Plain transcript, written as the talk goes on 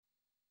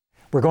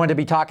We're going to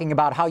be talking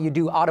about how you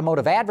do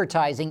automotive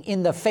advertising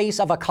in the face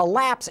of a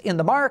collapse in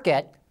the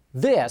market.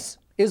 This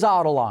is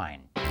Autoline.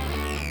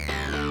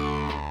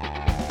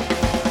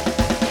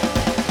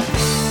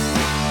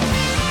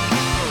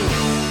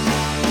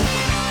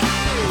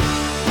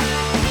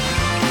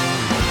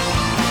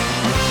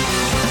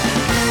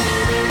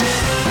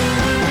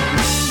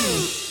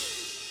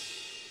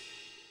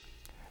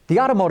 The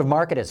automotive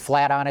market is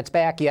flat on its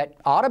back,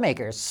 yet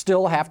automakers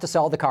still have to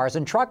sell the cars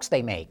and trucks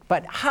they make.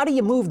 But how do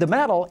you move the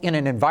metal in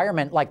an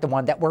environment like the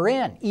one that we're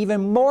in?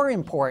 Even more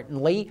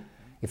importantly,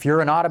 if you're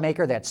an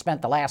automaker that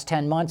spent the last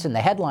 10 months in the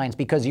headlines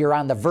because you're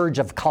on the verge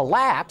of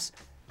collapse,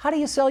 how do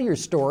you sell your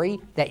story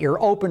that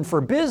you're open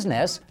for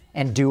business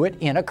and do it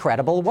in a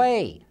credible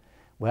way?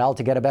 Well,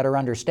 to get a better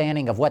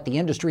understanding of what the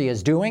industry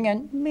is doing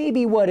and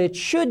maybe what it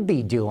should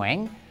be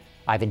doing,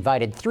 I've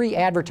invited 3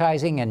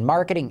 advertising and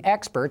marketing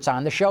experts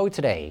on the show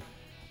today.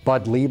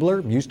 Bud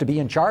Liebler used to be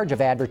in charge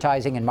of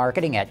advertising and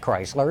marketing at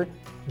Chrysler.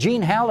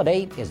 Gene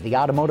Halliday is the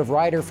automotive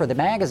writer for the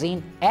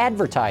magazine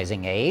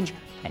Advertising Age.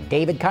 And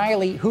David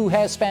Kiley, who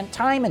has spent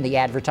time in the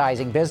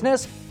advertising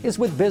business, is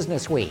with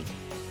Business Week.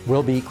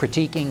 We'll be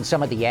critiquing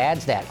some of the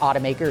ads that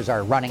automakers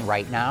are running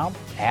right now,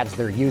 ads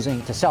they're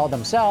using to sell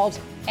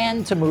themselves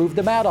and to move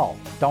the metal.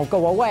 Don't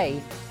go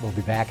away. We'll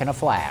be back in a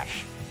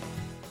flash.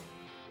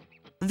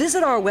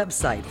 Visit our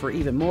website for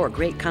even more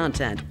great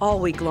content all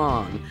week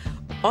long.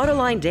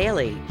 Autoline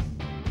Daily,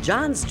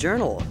 John's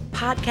Journal,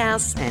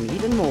 podcasts, and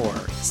even more.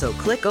 So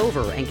click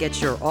over and get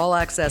your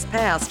all-access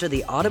pass to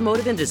the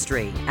automotive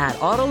industry at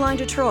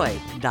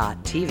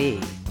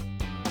AutolineDetroit.tv.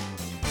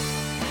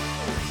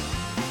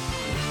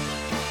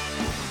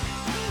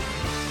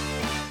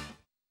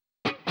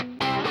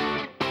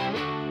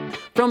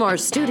 From our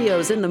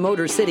studios in the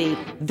Motor City,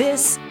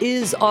 this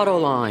is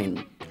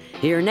Autoline.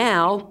 Here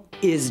now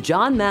is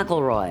John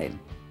McElroy.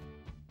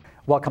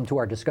 Welcome to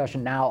our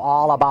discussion now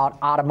all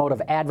about automotive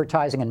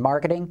advertising and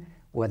marketing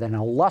with an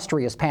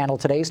illustrious panel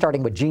today,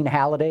 starting with Gene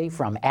Halliday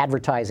from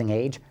Advertising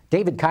Age,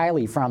 David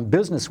Kiley from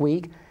Business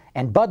Week,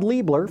 and Bud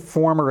Liebler,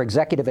 former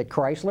executive at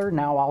Chrysler,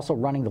 now also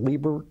running the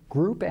Liebler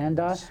Group, and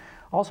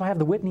also have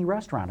the Whitney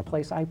Restaurant, a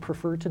place I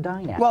prefer to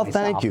dine at Well,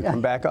 myself. thank you.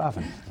 Come back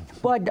often.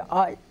 Bud,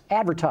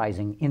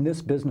 advertising in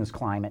this business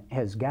climate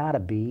has got to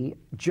be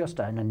just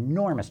an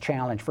enormous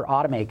challenge for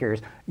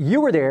automakers. You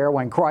were there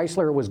when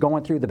Chrysler was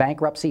going through the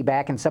bankruptcy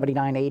back in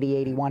 79, 80,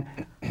 81.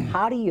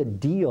 How do you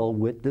deal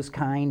with this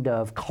kind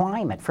of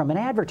climate from an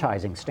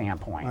advertising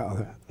standpoint?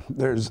 Well,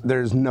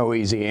 there's no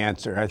easy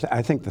answer.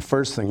 I think the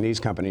first thing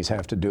these companies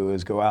have to do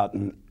is go out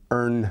and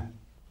earn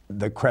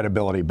the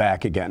credibility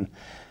back again.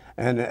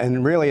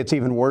 And really, it's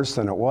even worse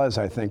than it was,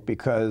 I think,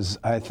 because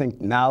I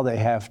think now they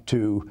have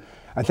to.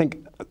 I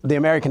think the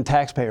American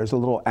taxpayer is a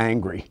little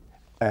angry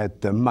at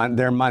their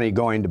money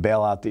going to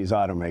bail out these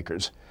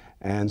automakers.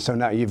 And so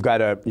now you've got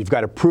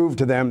to prove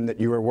to them that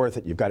you are worth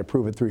it. You've got to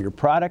prove it through your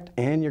product,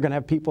 and you're going to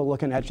have people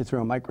looking at you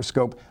through a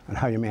microscope on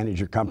how you manage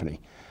your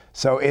company.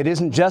 So it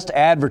isn't just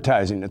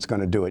advertising that's going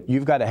to do it.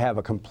 You've got to have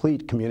a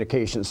complete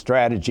communication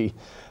strategy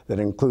that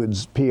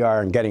includes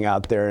PR and getting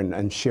out there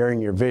and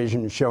sharing your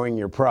vision, showing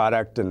your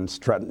product, and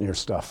strutting your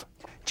stuff.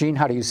 Gene,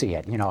 how do you see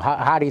it? You know,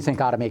 how do you think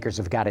automakers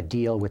have got to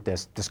deal with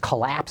this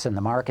collapse in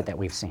the market that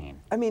we've seen?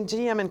 I mean,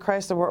 GM and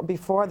Chrysler were,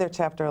 before their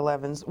Chapter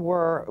 11s,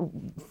 were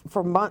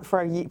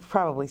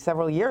probably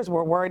several years,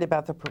 were worried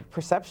about the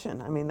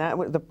perception. I mean,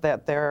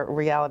 that their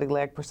reality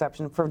lag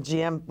perception for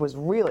GM was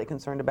really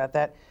concerned about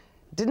that.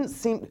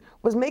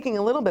 Was making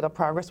a little bit of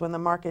progress when the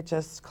market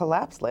just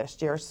collapsed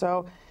last year.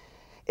 So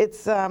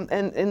it's and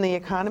in the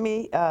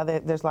economy,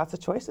 there's lots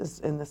of choices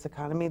in this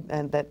economy,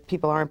 and that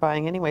people aren't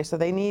buying anyway. So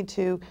they need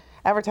to.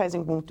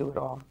 Advertising won't do it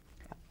all.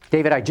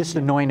 David, I just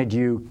anointed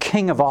you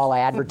king of all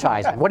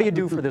advertising. What do you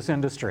do for this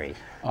industry?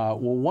 Well,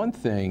 one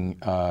thing,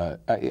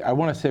 I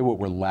want to say what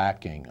we're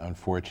lacking,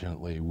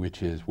 unfortunately,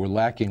 which is we're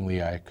lacking Lee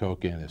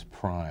Iacocca in his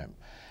prime.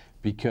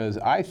 Because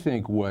I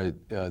think what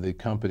the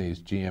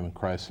companies GM and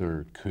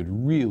Chrysler could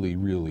really,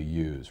 really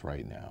use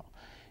right now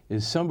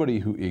is somebody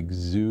who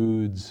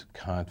exudes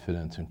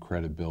confidence and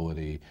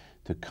credibility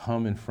to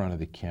come in front of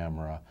the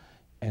camera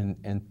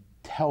and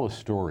tell a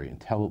story and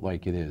tell it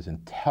like it is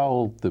and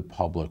tell the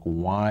public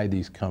why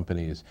these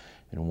companies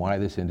and why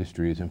this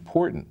industry is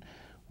important.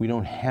 We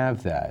don't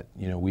have that.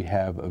 You know, we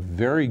have a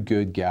very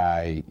good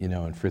guy, you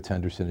know, in Fritz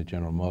Henderson at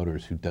General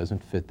Motors who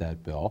doesn't fit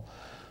that bill.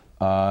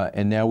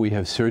 And now we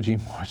have Sergio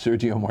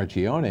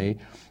Marchionne,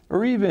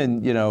 or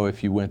even, you know,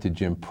 if you went to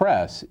Jim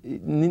Press,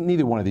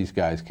 neither one of these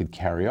guys could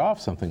carry off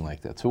something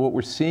like that. So what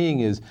we're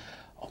seeing is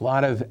a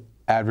lot of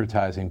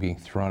advertising being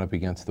thrown up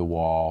against the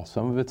wall.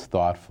 Some of it's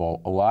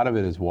thoughtful. A lot of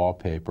it is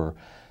wallpaper.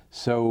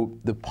 So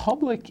the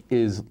public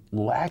is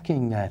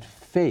lacking that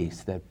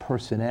face, that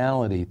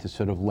personality to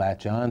sort of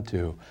latch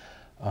onto.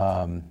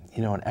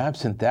 You know, and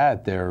absent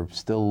that, they're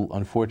still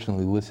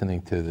unfortunately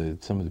listening to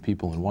some of the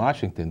people in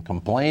Washington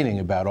complaining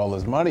about all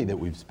this money that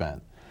we've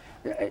spent.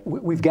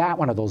 We've got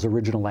one of those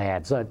original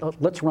ads.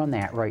 Let's run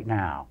that right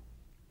now.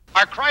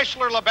 Our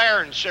Chrysler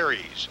LeBaron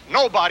series.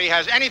 Nobody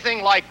has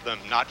anything like them.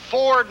 Not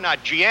Ford, not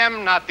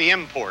GM, not the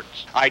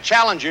imports. I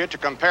challenge you to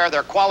compare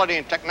their quality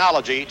and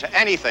technology to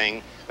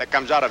anything that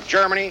comes out of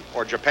Germany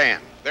or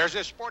Japan. There's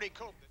this sporty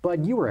coupe.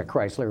 But you were at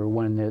Chrysler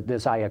when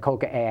this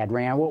Iacocca ad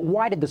ran. Well,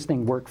 why did this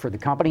thing work for the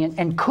company,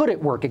 and could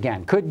it work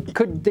again?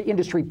 Could the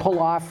industry pull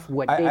off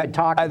what David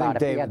talked about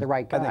if he had the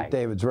right guy? I think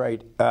David's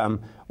right.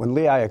 When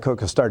Lee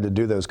Iacocca started to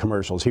do those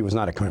commercials, he was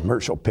not a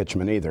commercial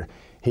pitchman either.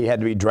 He had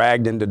to be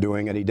dragged into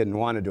doing it. He didn't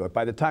want to do it.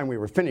 By the time we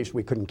were finished,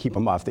 we couldn't keep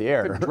him off the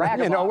air,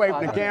 away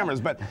from the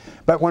cameras.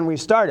 But when we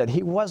started,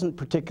 he wasn't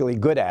particularly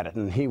good at it,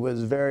 and he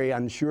was very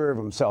unsure of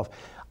himself.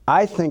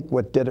 I think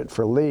what did it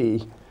for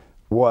Lee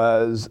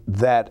was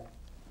that,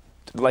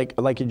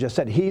 like you just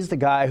said, he's the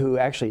guy who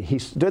actually, he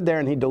stood there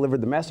and he delivered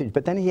the message,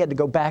 but then he had to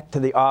go back to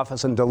the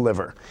office and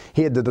deliver.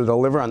 He had to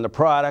deliver on the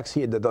products,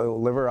 he had to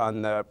deliver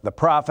on the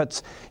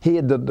profits, he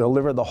had to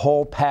deliver the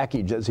whole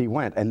package as he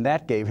went, and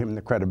that gave him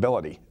the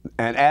credibility.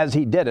 And as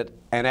he did it,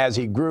 and as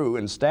he grew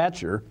in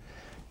stature,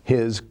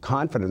 his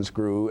confidence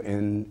grew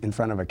in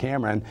front of a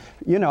camera. And,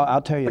 you know,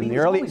 I'll tell you, but in the he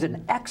was early... always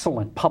an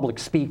excellent public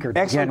speaker.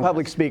 Excellent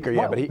public speaker, yeah.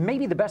 Well, But he,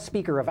 maybe the best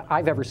speaker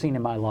I've ever seen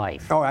in my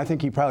life. Oh, I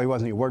think he probably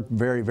wasn't. He worked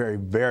very, very,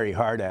 very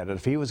hard at it.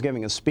 If he was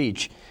giving a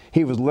speech,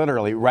 he was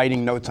literally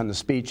writing notes on the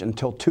speech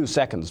until 2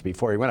 seconds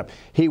before he went up.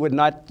 He would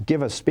not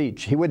give a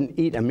speech. He wouldn't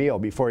eat a meal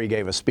before he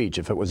gave a speech.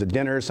 If it was a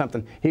dinner or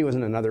something, he was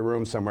in another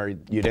room somewhere.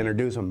 You'd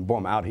introduce him,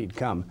 boom, out he'd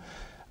come.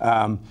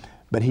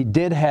 But he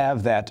did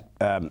have that...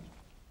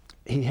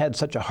 he had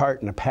such a heart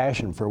and a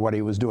passion for what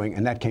he was doing,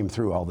 and that came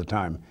through all the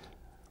time.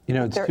 You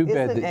know, it's There too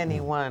bad isn't that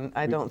anyone,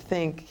 I don't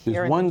think, here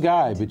there's in one this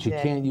guy, room but you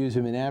today. can't use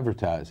him in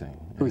advertising.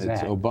 Who's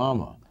It's that?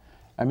 Obama.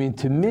 I mean,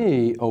 to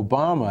me,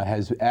 Obama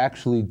has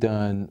actually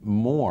done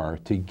more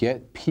to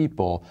get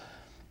people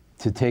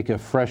to take a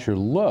fresher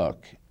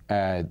look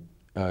at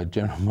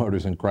General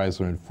Motors and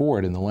Chrysler and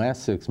Ford in the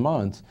last 6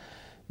 months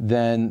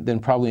than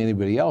probably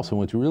anybody else. And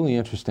what's really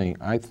interesting,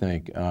 I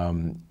think,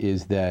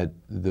 is that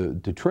the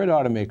Detroit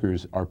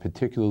automakers are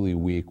particularly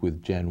weak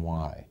with Gen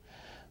Y,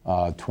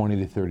 20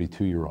 to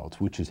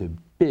 32-year-olds, which is a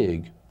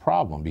big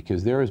problem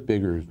because they're as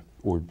big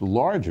or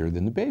larger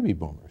than the baby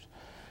boomers.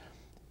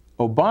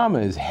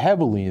 Obama is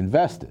heavily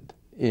invested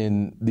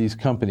in these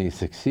companies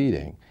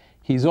succeeding.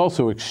 He's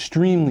also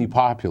extremely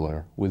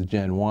popular with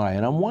Gen Y,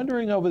 and I'm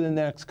wondering over the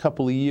next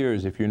couple of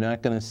years if you're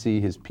not going to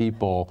see his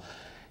people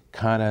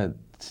kind of,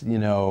 you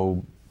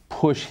know,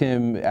 push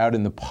him out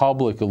in the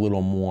public a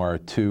little more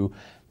to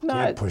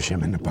not Can't push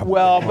him in the public.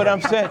 Well, but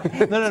I'm saying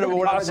no.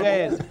 What I'm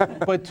saying is,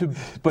 but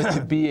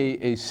to be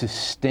a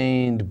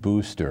sustained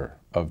booster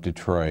of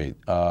Detroit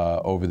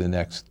over the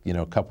next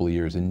couple of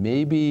years, and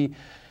maybe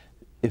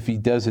if he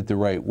does it the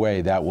right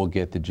way, that will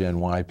get the Gen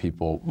Y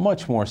people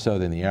much more so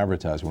than the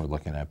advertising we're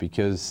looking at,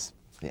 because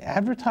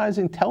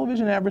advertising,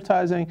 television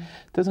advertising,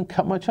 doesn't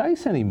cut much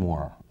ice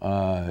anymore.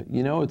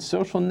 It's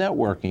social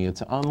networking,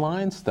 it's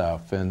online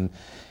stuff, and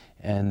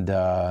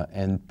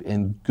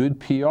good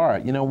PR.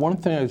 One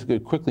thing I was going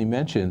to quickly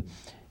mention: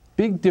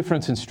 big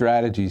difference in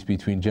strategies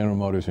between General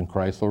Motors and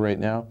Chrysler right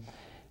now.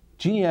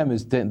 GM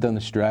has done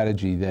the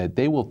strategy that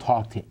they will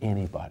talk to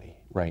anybody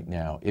right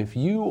now. If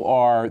you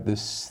are the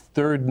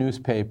third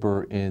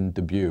newspaper in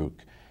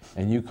Dubuque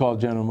and you call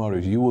General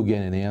Motors, you will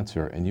get an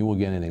answer and you will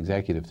get an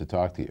executive to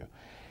talk to you.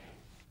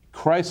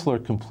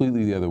 Chrysler,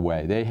 completely the other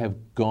way. They have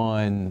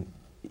gone,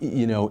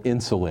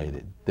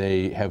 insulated.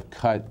 They have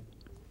cut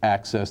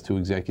access to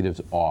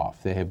executives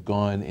off. They have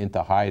gone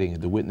into hiding,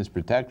 into witness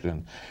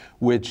protection,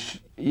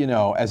 which,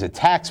 as a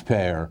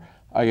taxpayer,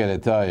 I got to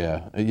tell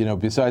you,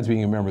 besides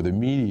being a member of the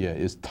media,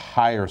 is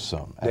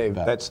tiresome. Dave,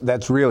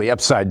 that's really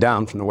upside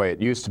down from the way it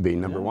used to be,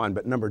 number one.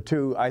 But number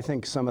two, I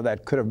think some of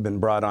that could have been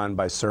brought on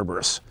by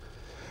Cerberus.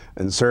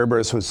 And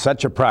Cerberus was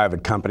such a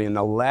private company, and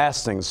the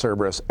last thing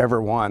Cerberus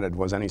ever wanted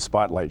was any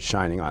spotlight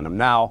shining on them.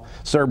 Now,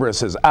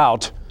 Cerberus is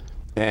out,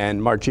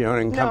 and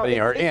Marchione and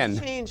company are in. It's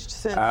changed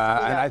since and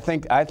I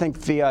think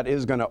Fiat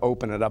is going to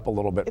open it up a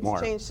little bit more.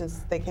 It's changed since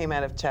they came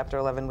out of Chapter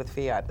 11 with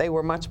Fiat. They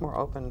were much more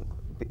open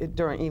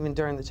even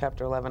during the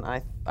Chapter 11.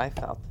 I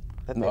felt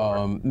that they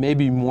were.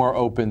 Maybe more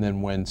open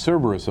than when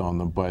Cerberus owned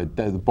them, but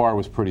the bar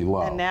was pretty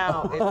low. And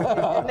now,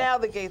 now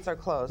the gates are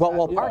closed.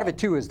 Well, part of it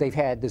too is they've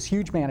had this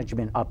huge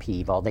management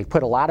upheaval. They've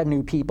put a lot of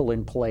new people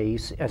in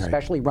place,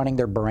 especially running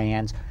their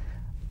brands.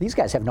 These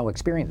guys have no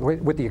experience,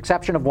 with the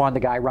exception of one, the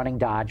guy running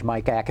Dodge,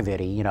 Mike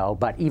Acavity,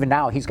 but even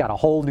now he's got a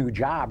whole new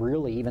job,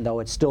 really, even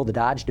though it's still the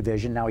Dodge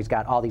division. Now he's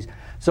got all these.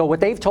 So what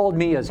they've told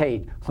me is,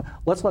 hey,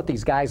 let's let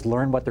these guys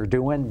learn what they're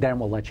doing, then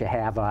we'll let you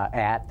have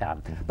at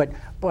them.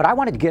 But I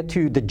wanted to get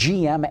to the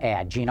GM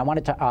ad, Gene. I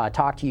wanted to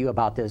talk to you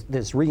about this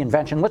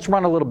reinvention. Let's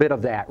run a little bit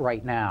of that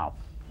right now.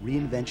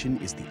 Reinvention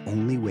is the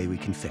only way we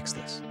can fix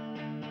this.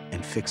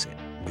 And fix it,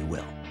 we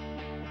will.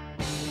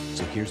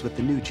 So here's what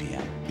the new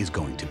GM is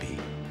going to be.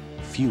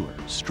 Fewer,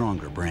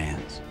 stronger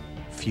brands.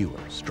 Fewer,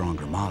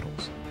 stronger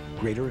models.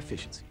 Greater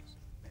efficiencies.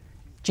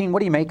 Gene, what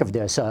do you make of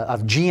this,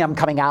 of GM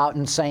coming out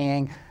and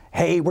saying,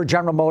 hey, we're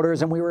General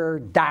Motors and we were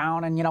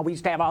down and, we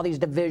used to have all these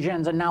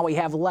divisions and now we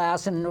have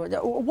less. And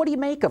what do you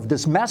make of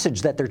this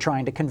message that they're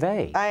trying to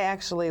convey? I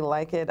actually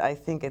like it. I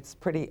think it's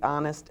pretty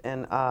honest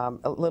and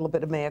a little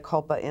bit of mea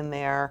culpa in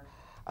there.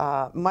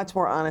 Much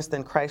more honest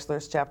than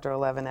Chrysler's Chapter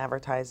 11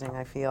 advertising,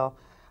 I feel.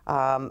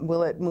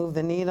 Will it move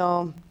the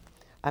needle?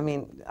 I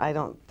mean, I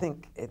don't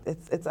think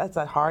it's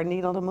a hard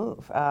needle to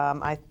move,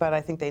 but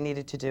I think they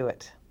needed to do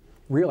it.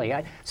 Really?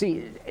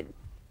 See,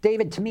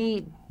 David, to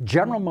me,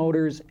 General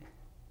Motors,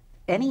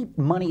 any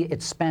money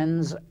it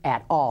spends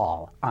at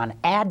all on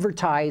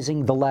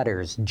advertising the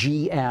letters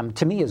GM,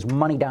 to me, is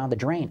money down the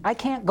drain. I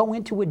can't go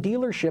into a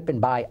dealership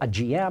and buy a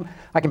GM.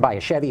 I can buy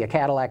a Chevy, a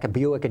Cadillac, a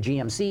Buick, a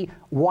GMC.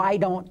 Why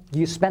don't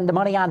you spend the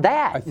money on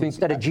that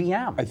instead of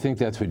GM? I think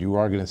that's what you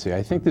are going to say.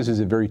 I think this is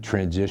a very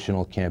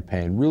transitional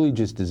campaign, really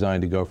just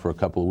designed to go for a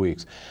couple of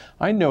weeks.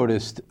 I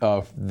noticed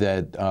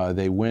that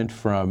they went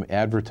from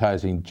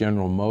advertising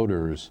General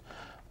Motors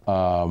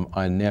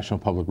on National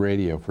Public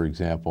Radio, for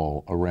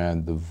example,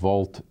 around the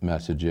Volt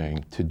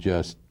messaging to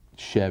just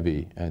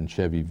Chevy and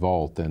Chevy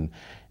Volt, and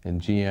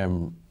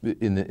GM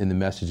in the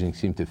messaging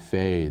seemed to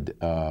fade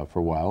for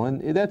a while,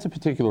 and that's a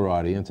particular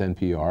audience,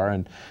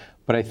 NPR,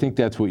 but I think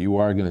that's what you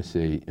are going to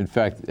see. In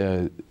fact,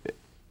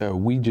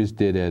 we just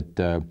did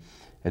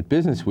at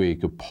Business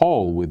Week a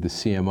poll with the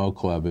CMO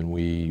Club, and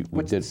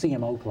What's the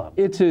CMO Club?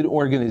 It's an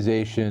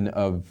organization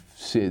of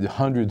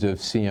hundreds of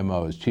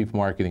CMOs, chief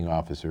marketing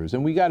officers,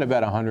 and we got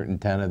about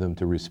 110 of them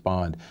to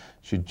respond,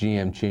 should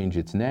GM change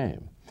its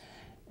name?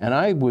 And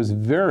I was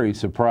very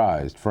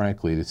surprised,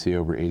 frankly, to see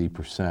over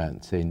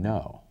 80% say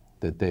no,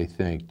 that they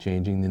think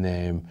changing the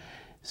name.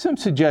 Some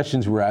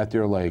suggestions were out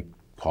there like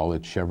call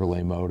it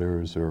Chevrolet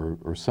Motors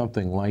or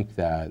something like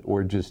that,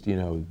 or just,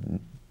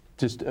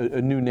 just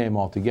a new name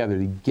altogether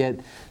to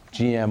get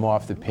GM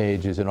off the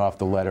pages and off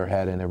the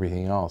letterhead and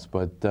everything else.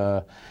 But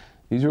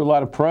these are a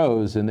lot of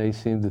pros, and they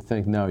seem to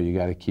think, no, you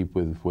got to keep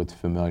with what's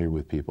familiar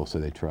with people, so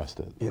they trust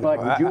it.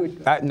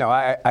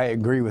 I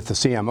agree with the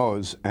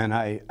CMOs, and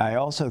I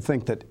also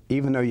think that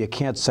even though you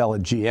can't sell a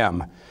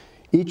GM,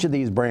 each of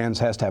these brands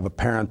has to have a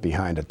parent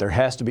behind it. There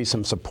has to be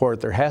some support.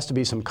 There has to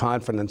be some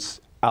confidence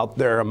out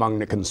there among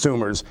the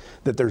consumers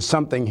that there's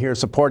something here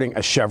supporting a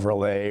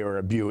Chevrolet or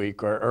a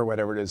Buick or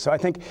whatever it is. So I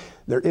think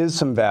there is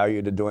some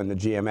value to doing the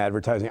GM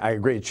advertising. I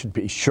agree it should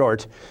be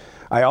short.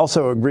 I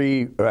also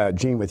agree,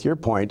 Gene, with your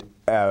point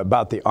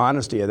about the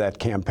honesty of that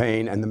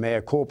campaign and the mea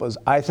culpas.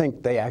 I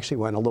think they actually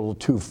went a little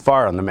too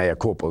far on the mea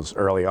culpas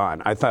early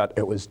on. I thought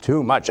it was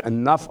too much,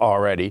 enough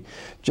already.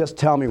 Just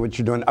tell me what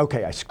you're doing.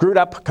 Okay, I screwed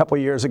up a couple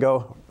of years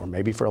ago, or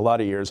maybe for a lot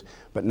of years,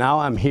 but now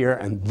I'm here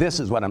and this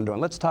is what I'm doing.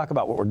 Let's talk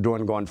about what we're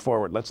doing going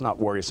forward. Let's not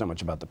worry so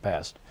much about the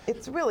past.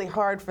 It's really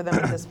hard for them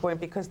at this point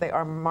because they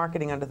are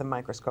marketing under the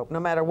microscope. No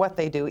matter what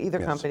they do, either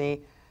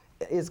company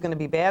is going to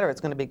be bad or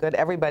it's going to be good.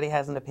 Everybody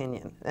has an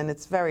opinion, and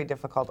it's very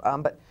difficult.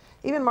 But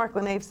even Mark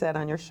LaNeve said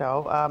on your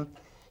show,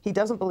 he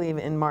doesn't believe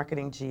in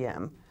marketing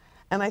GM.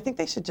 And I think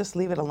they should just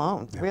leave it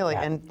alone, really.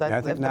 Yeah. And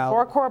the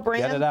four core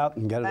brand, get it out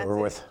and get it over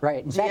with.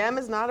 Right. GM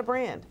is not a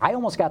brand. I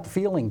almost got the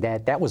feeling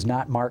that that was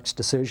not Mark's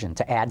decision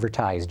to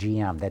advertise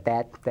GM,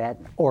 that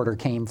order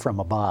came from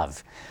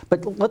above.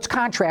 But let's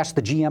contrast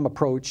the GM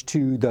approach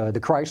to the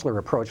Chrysler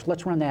approach.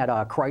 Let's run that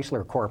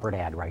Chrysler corporate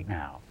ad right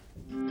now.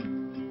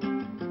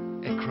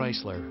 At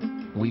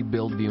Chrysler, we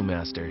build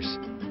Viewmasters.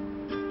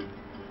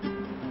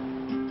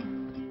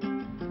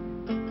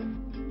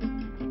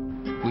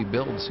 We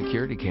build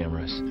security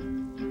cameras.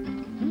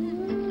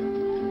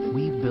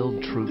 We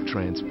build troop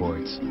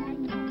transports.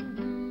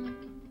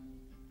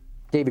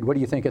 David, what do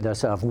you think of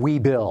this of we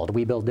build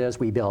this,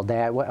 we build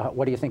that?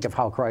 What do you think of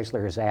how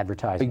Chrysler is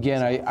advertising?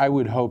 Again, I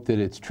would hope that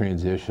it's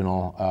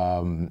transitional.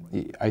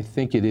 I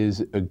think it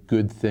is a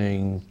good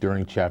thing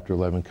during Chapter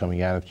 11,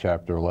 coming out of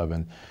Chapter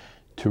 11,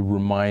 to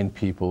remind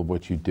people of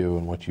what you do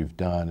and what you've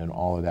done and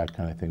all of that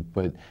kind of thing.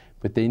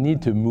 But they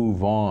need to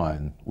move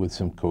on with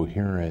some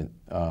coherent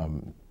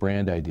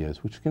brand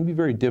ideas, which can be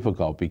very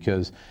difficult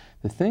because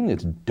the thing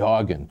that's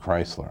dogging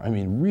Chrysler, I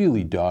mean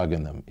really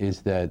dogging them,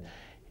 is that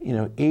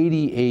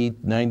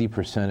 88,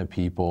 90% of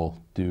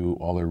people do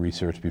all their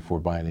research before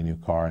buying a new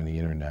car on the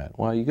internet.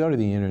 Well, you go to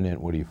the internet,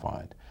 what do you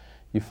find?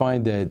 You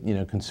find that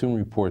Consumer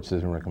Reports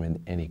doesn't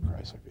recommend any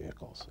Chrysler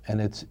vehicles.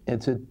 And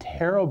it's a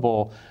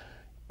terrible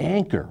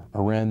anchor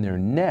around their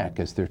neck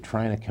as they're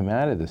trying to come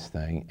out of this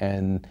thing.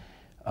 And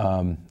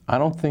I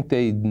don't think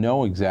they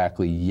know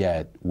exactly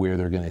yet where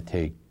they're going to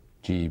take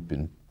Jeep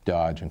and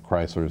Dodge and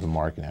Chrysler as a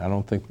marketing. I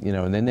don't think,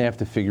 and then they have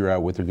to figure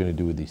out what they're going to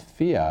do with these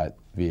Fiat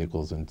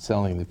vehicles and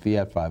selling the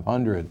Fiat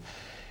 500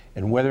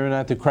 and whether or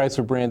not the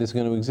Chrysler brand is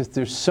going to exist.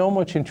 There's so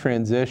much in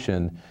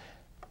transition.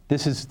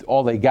 This is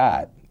all they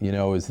got,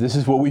 this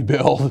is what we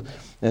build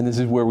and this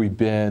is where we've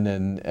been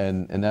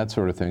and that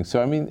sort of thing.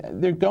 So, I mean,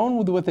 they're going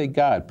with what they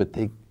got, but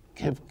they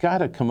have got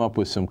to come up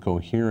with some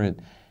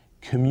coherent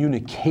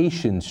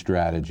communication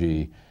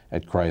strategy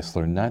at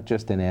Chrysler, not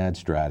just an ad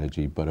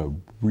strategy, but a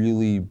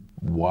really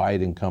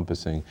wide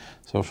encompassing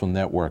social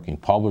networking,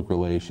 public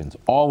relations,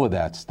 all of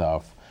that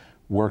stuff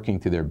working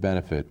to their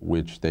benefit,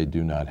 which they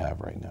do not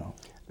have right now.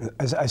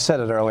 As I said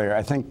it earlier,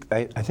 I think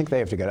they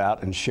have to get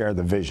out and share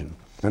the vision.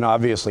 And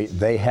obviously,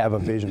 they have a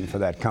vision for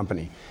that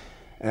company.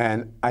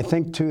 And I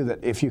think, too,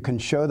 that if you can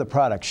show the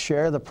product,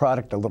 share the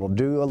product a little,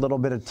 do a little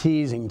bit of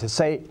teasing to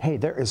say, hey,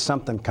 there is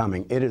something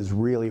coming. It is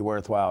really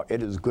worthwhile.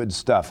 It is good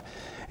stuff.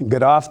 And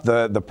get off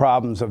the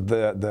problems of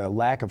the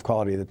lack of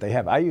quality that they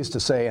have. I used to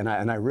say, and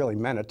I really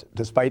meant it,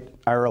 despite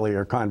our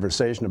earlier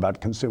conversation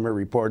about Consumer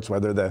Reports,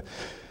 whether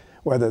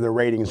the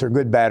ratings are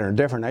good, bad, or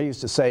indifferent, I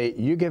used to say,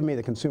 you give me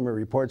the Consumer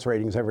Reports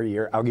ratings every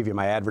year, I'll give you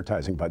my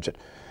advertising budget.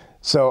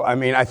 So, I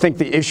mean, I think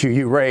the issue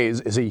you raise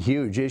is a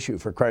huge issue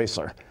for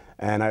Chrysler.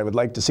 And I would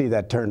like to see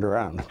that turned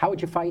around. How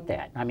would you fight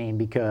that? I mean,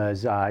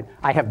 because I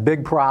have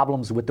big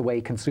problems with the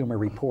way Consumer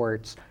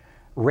Reports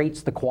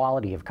rates the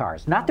quality of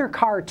cars. Not their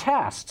car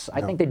tests.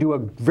 I think they do a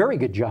very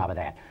good job of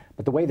that.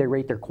 But the way they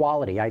rate their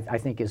quality, I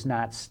think, is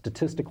not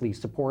statistically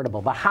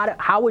supportable. But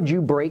how would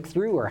you break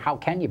through, or how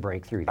can you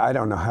break through? I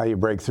don't know how you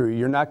break through.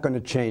 You're not going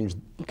to change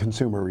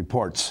Consumer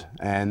Reports.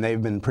 And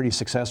they've been pretty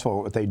successful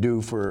at what they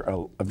do for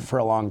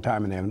a long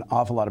time, and they have an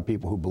awful lot of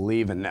people who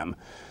believe in them.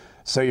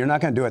 So you're not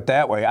going to do it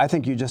that way. I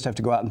think you just have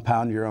to go out and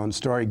pound your own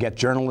story, get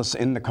journalists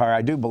in the car.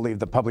 I do believe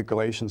the public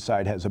relations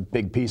side has a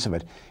big piece of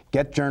it.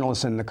 Get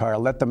journalists in the car,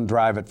 let them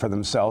drive it for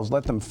themselves,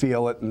 let them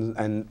feel it,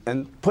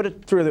 and put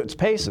it through its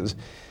paces.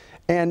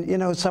 And, you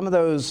know, some of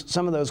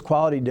those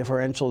quality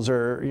differentials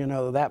are, you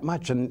know, that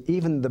much. And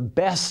even the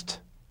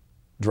best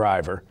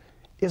driver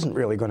isn't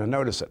really going to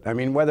notice it. I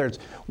mean, whether it's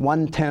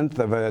 1/10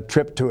 of a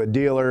trip to a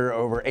dealer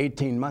over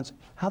 18 months,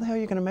 how the hell are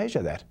you going to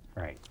measure that?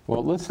 Right.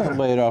 Well, let's not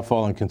lay it off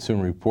all on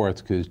Consumer Reports,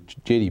 because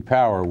J.D.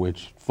 Power,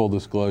 which, full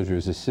disclosure,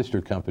 is a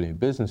sister company of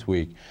Business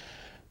Week,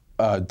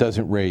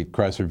 doesn't rate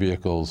Chrysler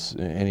vehicles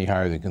any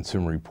higher than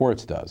Consumer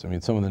Reports does. I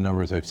mean, some of the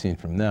numbers I've seen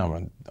from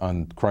them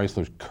on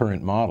Chrysler's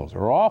current models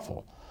are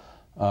awful.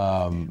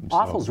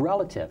 Awful's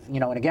relative, you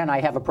know, and again, I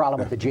have a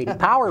problem with the J.D.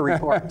 Power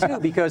report too,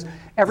 because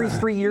every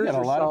 3 years You got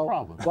or a lot so, of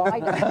problems. well,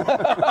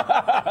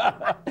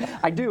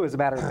 I do, as a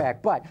matter of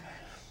fact, but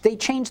they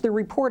change their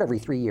report every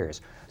 3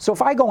 years. So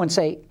if I go and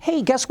say,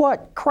 hey, guess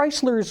what?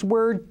 Chrysler's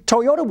where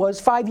Toyota was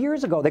 5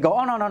 years ago. They go,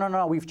 oh,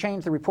 no, we've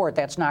changed the report.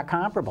 That's not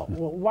comparable.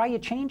 Well, why are you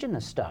changing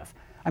this stuff?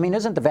 I mean,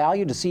 isn't the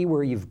value to see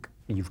where you've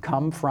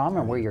come from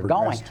and where you're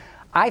going?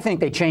 I think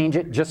they change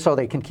it just so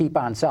they can keep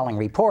on selling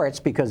reports,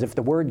 because if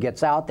the word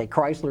gets out that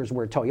Chrysler's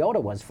where Toyota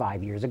was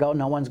 5 years ago,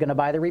 no one's going to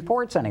buy the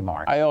reports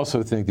anymore. I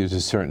also think there's a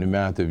certain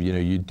amount of, you know,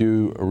 you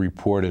do a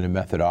report and a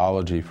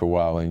methodology for a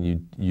while, and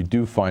you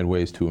do find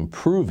ways to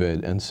improve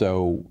it, and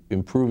so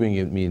improving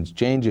it means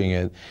changing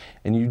it,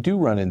 and you do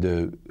run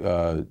into,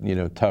 you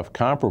know, tough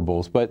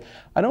comparables, but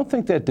I don't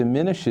think that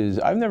diminishes,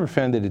 I've never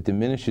found that it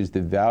diminishes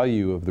the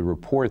value of the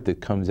report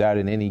that comes out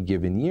in any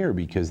given year,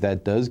 because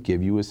that does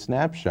give you a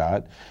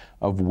snapshot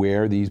of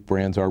where these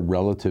brands are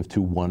relative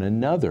to one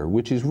another,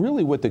 which is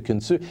really what the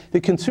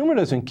consumer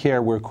doesn't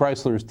care where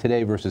Chrysler is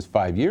today versus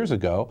 5 years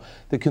ago.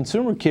 The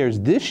consumer cares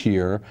this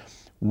year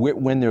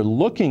when they're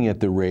looking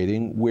at the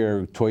rating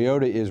where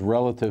Toyota is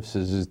relative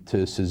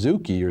to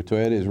Suzuki or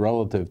Toyota is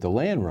relative to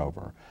Land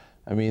Rover.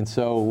 I mean,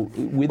 so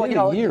within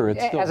a year,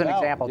 it's still as an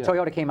valid. example,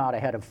 Toyota came out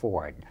ahead of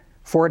Ford.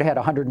 Ford had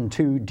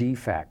 102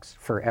 defects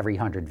for every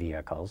 100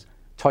 vehicles.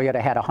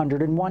 Toyota had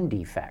 101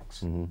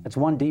 defects. That's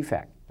one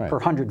defect per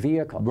 100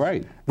 vehicles.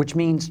 Right. Which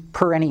means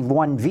per any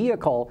one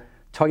vehicle,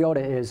 Toyota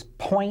is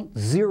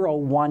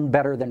 0.01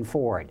 better than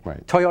Ford.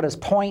 Right. Toyota's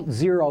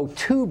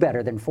 0.02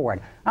 better than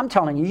Ford. I'm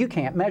telling you, you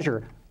can't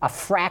measure a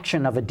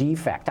fraction of a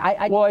defect.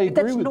 Well, I agree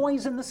that's with,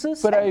 noise in the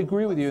system. But I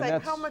agree with you. Like,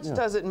 And that's, how much yeah.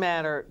 does it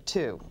matter,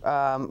 too?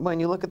 When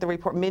you look at the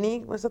report,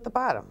 Mini was at the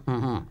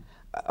bottom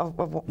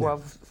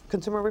of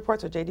Consumer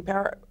Reports or J.D.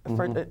 Power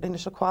for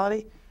initial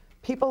quality.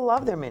 People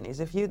love their Minis.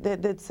 If you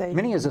did say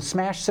Mini is a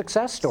smash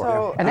success story,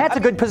 So, and that's I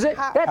a good mean, position.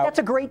 That's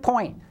a great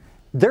point.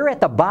 They're at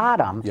the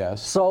bottom,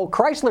 Yes. so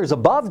Chrysler's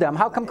above them.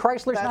 How come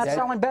Chrysler's not That's-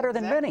 selling better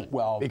than exactly. Mini?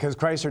 Well, Because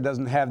Chrysler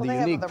doesn't have Well, the they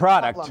have unique other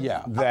product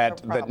problems.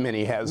 that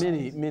Mini has.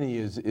 Mini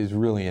is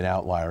really an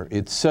outlier.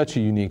 It's such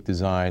a unique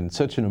design,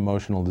 such an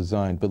emotional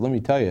design. But let me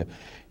tell you,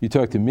 you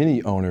talk to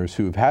Mini owners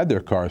who have had their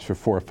cars for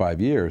 4 or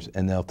 5 years,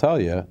 and they'll tell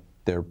you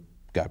they've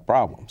got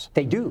problems.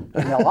 They do.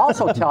 And they'll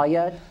also tell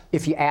you,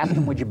 if you ask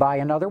them, would you buy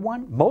another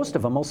one? Most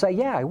of them will say,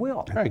 yeah, I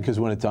will. Right, because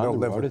when it's on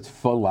the road, it's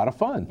a lot of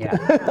fun.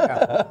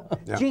 Yeah.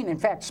 Gene, in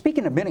fact,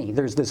 speaking of Mini,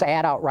 there's this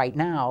ad out right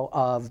now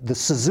of the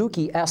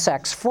Suzuki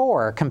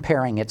SX4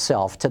 comparing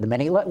itself to the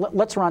Mini.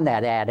 Let's run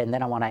that ad, and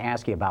then I want to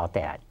ask you about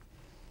that.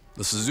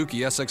 The Suzuki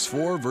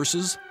SX4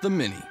 versus the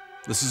Mini.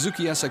 The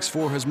Suzuki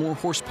SX4 has more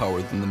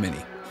horsepower than the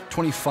Mini,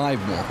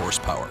 25 more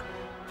horsepower.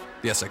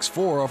 The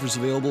SX4 offers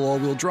available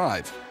all-wheel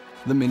drive.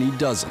 The Mini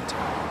doesn't.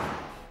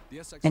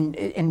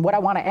 And what I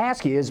want to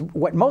ask you is,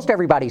 what most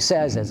everybody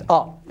says is,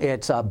 oh,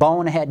 it's a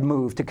bonehead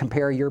move to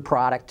compare your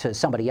product to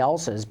somebody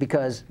else's,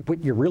 because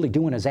what you're really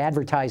doing is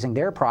advertising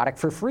their product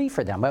for free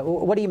for them.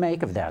 What do you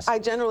make of this? I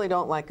generally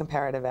don't like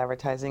comparative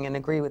advertising and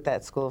agree with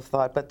that school of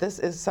thought, but this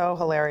is so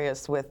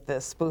hilarious with the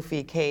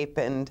spoofy cape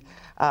and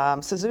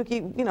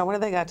Suzuki. You know, what do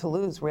they got to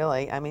lose,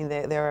 really? I mean,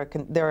 they're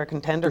a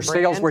contender. Their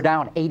sales were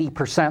down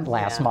 80%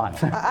 last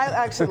month. I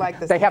actually like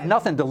this. They have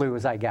nothing to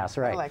lose, I guess,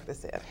 right? I like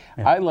this ad.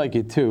 I like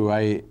it too.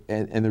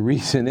 And the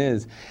reason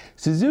is,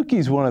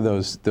 Suzuki's one of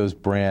those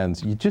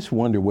brands, you just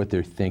wonder what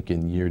they're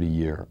thinking year to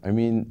year. I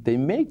mean, they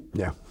make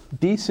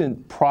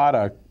decent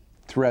product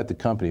throughout the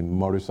company,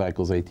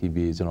 motorcycles,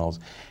 ATVs, and all.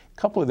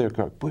 A couple of their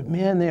cars, but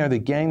man, they are the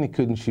gang that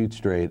couldn't shoot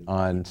straight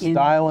on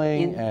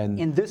styling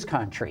in this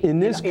country. In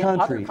this in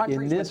country, other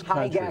countries in this with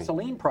high country.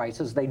 gasoline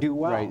prices, they do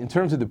well. Right. In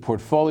terms of the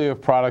portfolio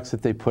of products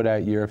that they put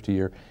out year after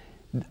year,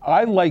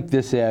 I like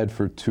this ad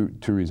for two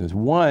reasons.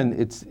 One,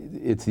 it's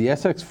the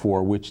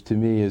SX4, which to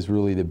me is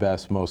really the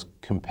best, most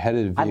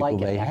competitive vehicle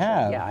they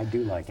have. Yeah, I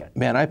do like it.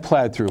 Man, I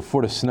plowed through a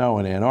foot of snow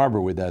in Ann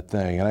Arbor with that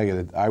thing,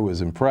 and I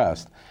was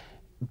impressed.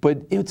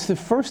 But it's the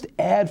first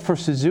ad for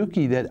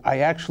Suzuki that I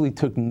actually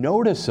took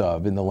notice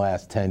of in the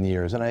last 10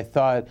 years, and I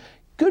thought,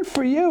 good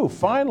for you,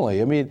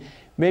 finally. I mean,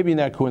 maybe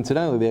not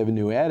coincidentally, they have a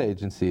new ad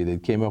agency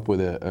that came up with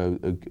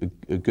a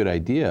good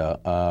idea.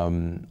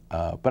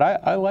 But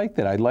I liked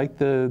it. I liked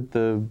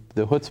the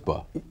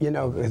chutzpah. You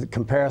know,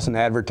 comparison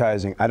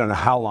advertising, I don't know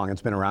how long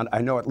it's been around.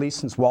 I know at least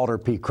since Walter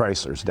P.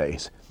 Chrysler's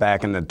days,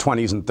 back in the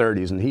 20s and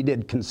 30s, and he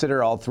did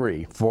consider all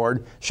three: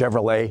 Ford,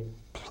 Chevrolet,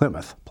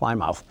 Plymouth.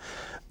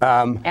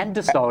 And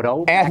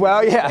DeSoto.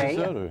 Well, yeah.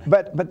 DeSoto.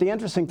 But the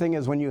interesting thing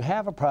is, when you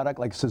have a product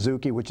like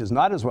Suzuki, which is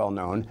not as well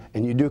known,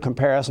 and you do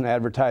comparison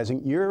advertising,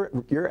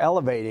 you're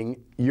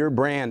elevating your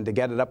brand to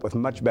get it up with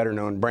much better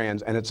known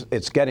brands, and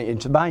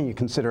it's buying you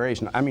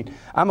consideration. I mean,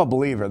 I'm a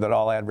believer that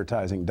all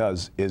advertising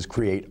does is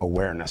create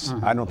awareness.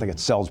 Mm-hmm. I don't think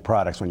it sells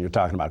products when you're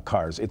talking about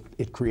cars.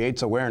 It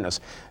creates awareness,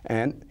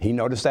 and he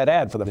noticed that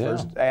ad for the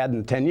first ad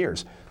in 10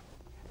 years.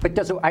 But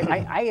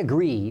I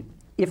agree,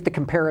 if the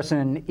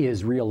comparison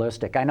is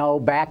realistic. I know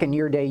back in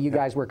your day, you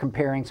guys were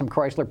comparing some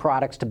Chrysler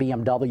products to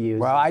BMWs.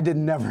 Well, I did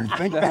never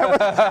think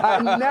that.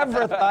 I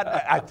never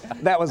thought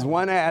that was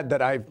one ad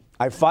that I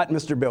fought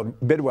Mr.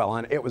 Bidwell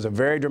on. It was a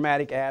very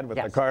dramatic ad with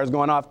the cars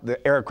going off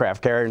the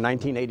aircraft carrier in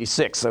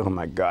 1986. Oh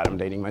my God, I'm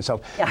dating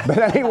myself. Yeah. But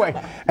anyway,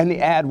 and the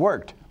ad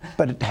worked,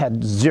 but it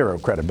had zero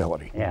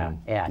credibility. Yeah.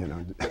 You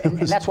know,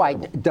 and that's why,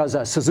 does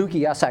a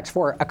Suzuki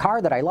SX4, a car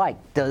that I like,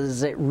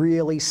 does it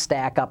really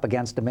stack up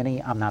against the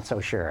Mini? I'm not so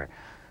sure.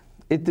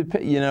 It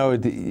depends, you know,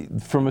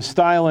 from a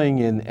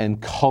styling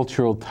and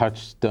cultural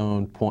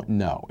touchstone point,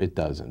 no, it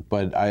doesn't.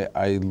 But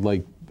I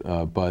like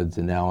Bud's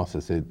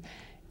analysis.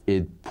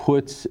 It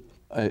puts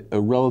a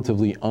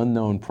relatively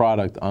unknown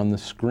product on the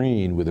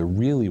screen with a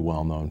really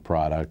well-known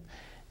product,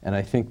 and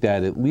I think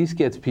that at least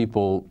gets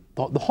people.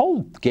 The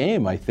whole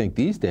game, I think,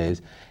 these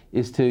days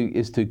is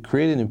to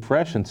create an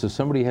impression, so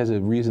somebody has a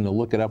reason to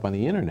look it up on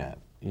the internet.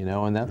 You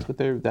know, and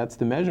that's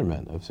the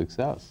measurement of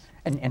success.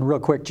 And real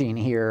quick, Gene,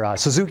 here,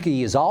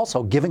 Suzuki is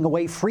also giving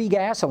away free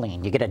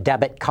gasoline. You get a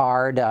debit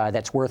card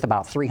that's worth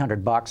about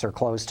 $300 or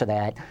close to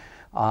that.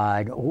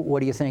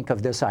 What do you think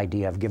of this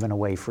idea of giving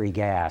away free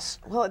gas?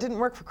 Well, it didn't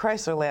work for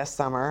Chrysler last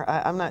summer.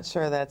 I'm not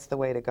sure that's the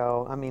way to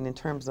go. I mean, in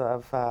terms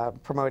of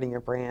promoting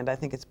your brand, I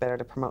think it's better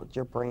to promote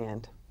your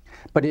brand.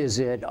 But is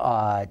it,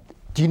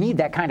 do you need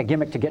that kind of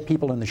gimmick to get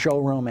people in the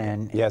showroom?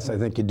 Yes, I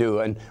think you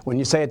do. And when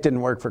you say it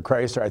didn't work for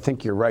Chrysler, I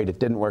think you're right. It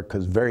didn't work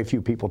because very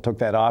few people took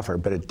that offer,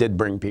 but it did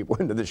bring people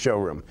into the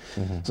showroom.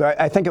 Mm-hmm. So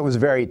I think it was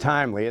very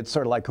timely. It's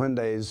sort of like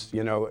Hyundai's,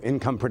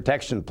 income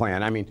protection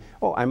plan. I mean,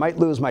 I might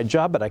lose my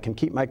job, but I can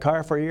keep my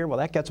car for a year. Well,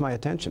 that gets my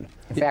attention.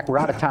 In fact, we're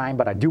out of time,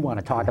 but I do want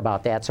to talk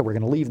about that, so we're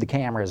going to leave the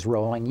cameras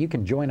rolling. You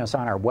can join us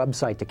on our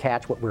website to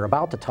catch what we're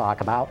about to talk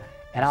about,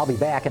 and I'll be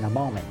back in a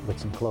moment with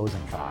some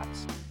closing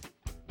thoughts.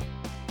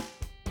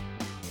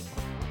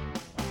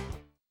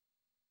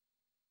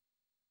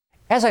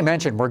 As I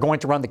mentioned, we're going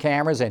to run the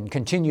cameras and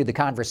continue the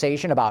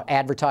conversation about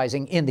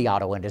advertising in the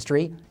auto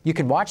industry. You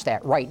can watch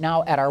that right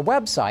now at our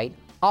website,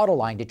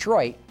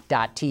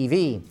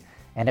 AutolineDetroit.tv.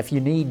 And if you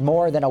need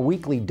more than a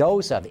weekly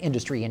dose of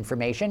industry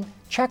information,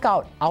 check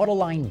out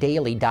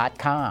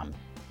AutolineDaily.com.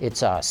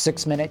 It's a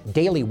 6-minute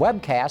daily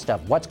webcast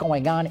of what's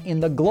going on in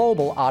the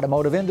global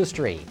automotive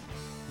industry.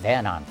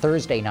 Then on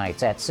Thursday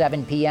nights at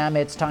 7 p.m.,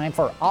 it's time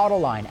for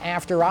Autoline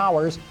After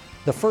Hours,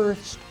 the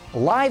first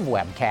live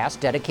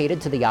webcast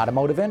dedicated to the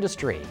automotive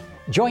industry.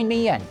 Join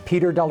me and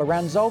Peter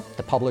DeLorenzo,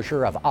 the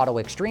publisher of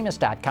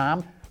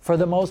AutoExtremist.com, for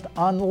the most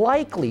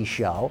unlikely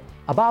show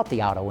about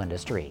the auto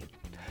industry.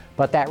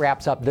 But that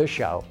wraps up this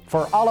show.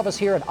 For all of us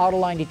here at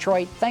Autoline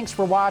Detroit, thanks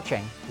for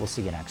watching. We'll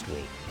see you next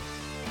week.